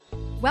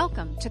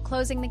Welcome to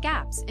Closing the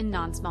Gaps in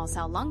Non-Small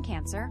Cell Lung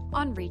Cancer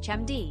on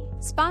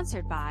ReachMD,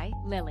 sponsored by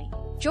Lilly.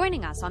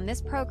 Joining us on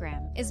this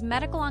program is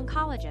medical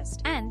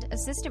oncologist and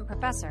assistant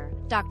professor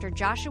Dr.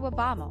 Joshua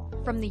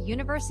Bauml from the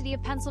University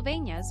of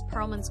Pennsylvania's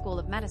Perelman School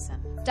of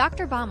Medicine.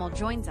 Dr. Bauml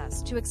joins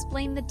us to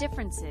explain the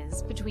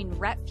differences between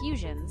RET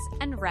fusions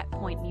and RET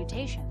point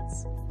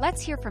mutations.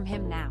 Let's hear from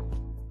him now.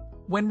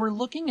 When we're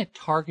looking at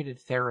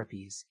targeted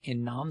therapies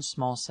in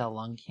non-small cell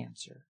lung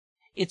cancer,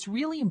 it's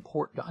really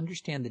important to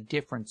understand the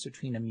difference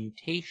between a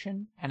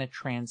mutation and a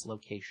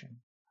translocation.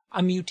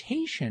 A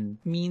mutation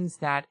means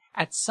that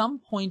at some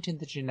point in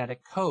the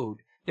genetic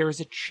code, there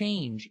is a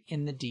change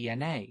in the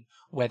DNA,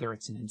 whether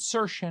it's an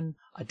insertion,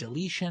 a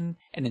deletion,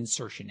 an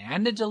insertion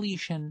and a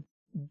deletion,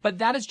 but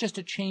that is just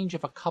a change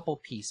of a couple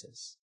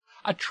pieces.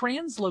 A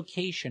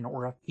translocation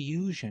or a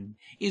fusion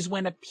is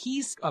when a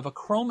piece of a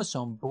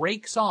chromosome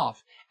breaks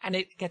off and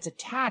it gets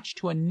attached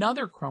to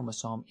another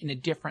chromosome in a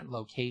different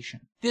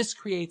location. This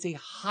creates a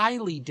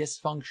highly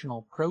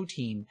dysfunctional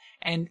protein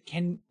and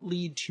can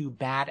lead to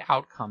bad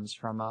outcomes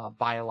from a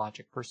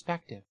biologic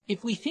perspective.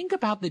 If we think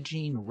about the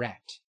gene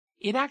RET,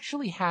 it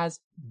actually has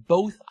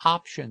both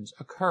options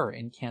occur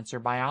in cancer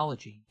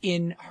biology.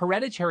 In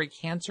hereditary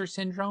cancer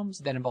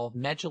syndromes that involve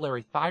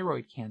medullary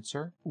thyroid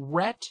cancer,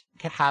 RET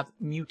can have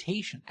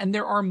mutation. And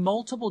there are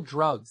multiple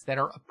drugs that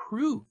are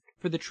approved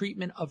for the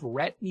treatment of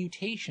RET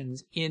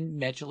mutations in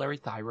medullary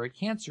thyroid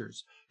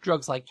cancers.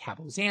 Drugs like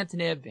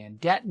cabozantinib,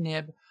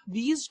 vandetanib.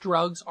 These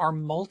drugs are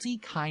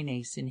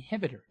multi-kinase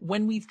inhibitors.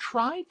 When we've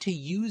tried to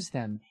use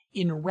them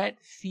in RET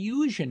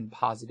fusion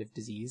positive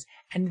disease,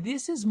 and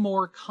this is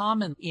more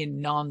common in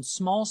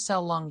non-small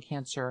cell lung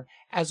cancer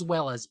as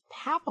well as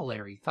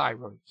papillary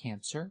thyroid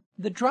cancer,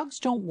 the drugs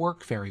don't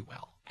work very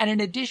well. And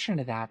in addition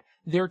to that,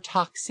 their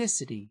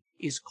toxicity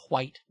is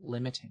quite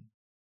limiting.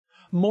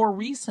 More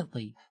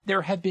recently,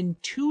 there have been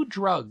two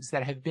drugs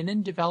that have been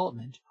in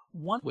development,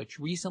 one which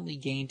recently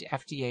gained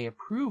FDA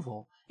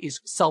approval is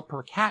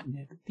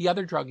selpercatinib. The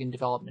other drug in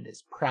development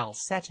is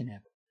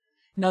pralsetinib.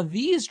 Now,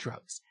 these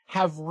drugs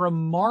have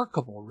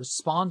remarkable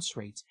response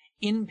rates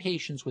in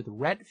patients with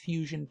RET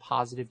fusion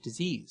positive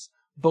disease,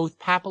 both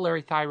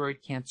papillary thyroid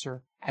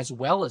cancer as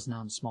well as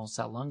non-small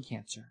cell lung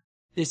cancer.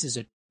 This is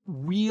a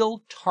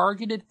real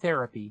targeted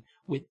therapy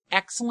with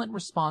excellent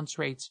response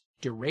rates,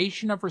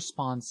 duration of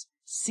response,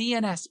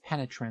 CNS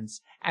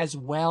penetrance, as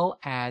well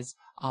as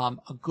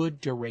a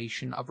good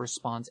duration of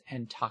response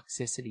and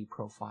toxicity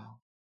profile.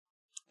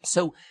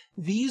 So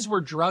these were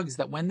drugs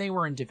that when they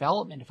were in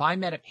development, if I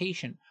met a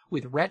patient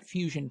with RET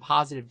fusion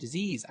positive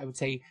disease, I would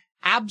say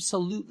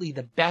absolutely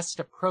the best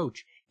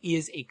approach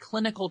is a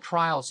clinical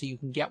trial so you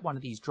can get one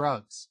of these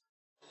drugs.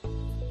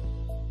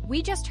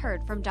 We just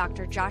heard from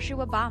Dr.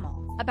 Joshua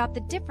Bauml about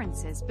the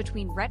differences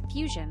between RET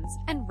fusions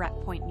and RET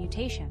point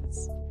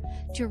mutations.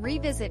 To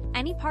revisit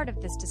any part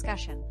of this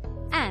discussion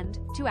and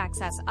to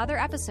access other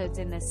episodes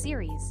in this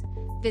series,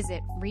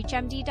 visit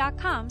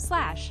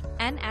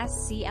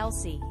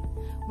reachmd.com/NSCLC,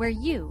 where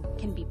you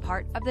can be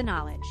part of the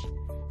knowledge.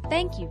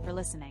 Thank you for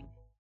listening.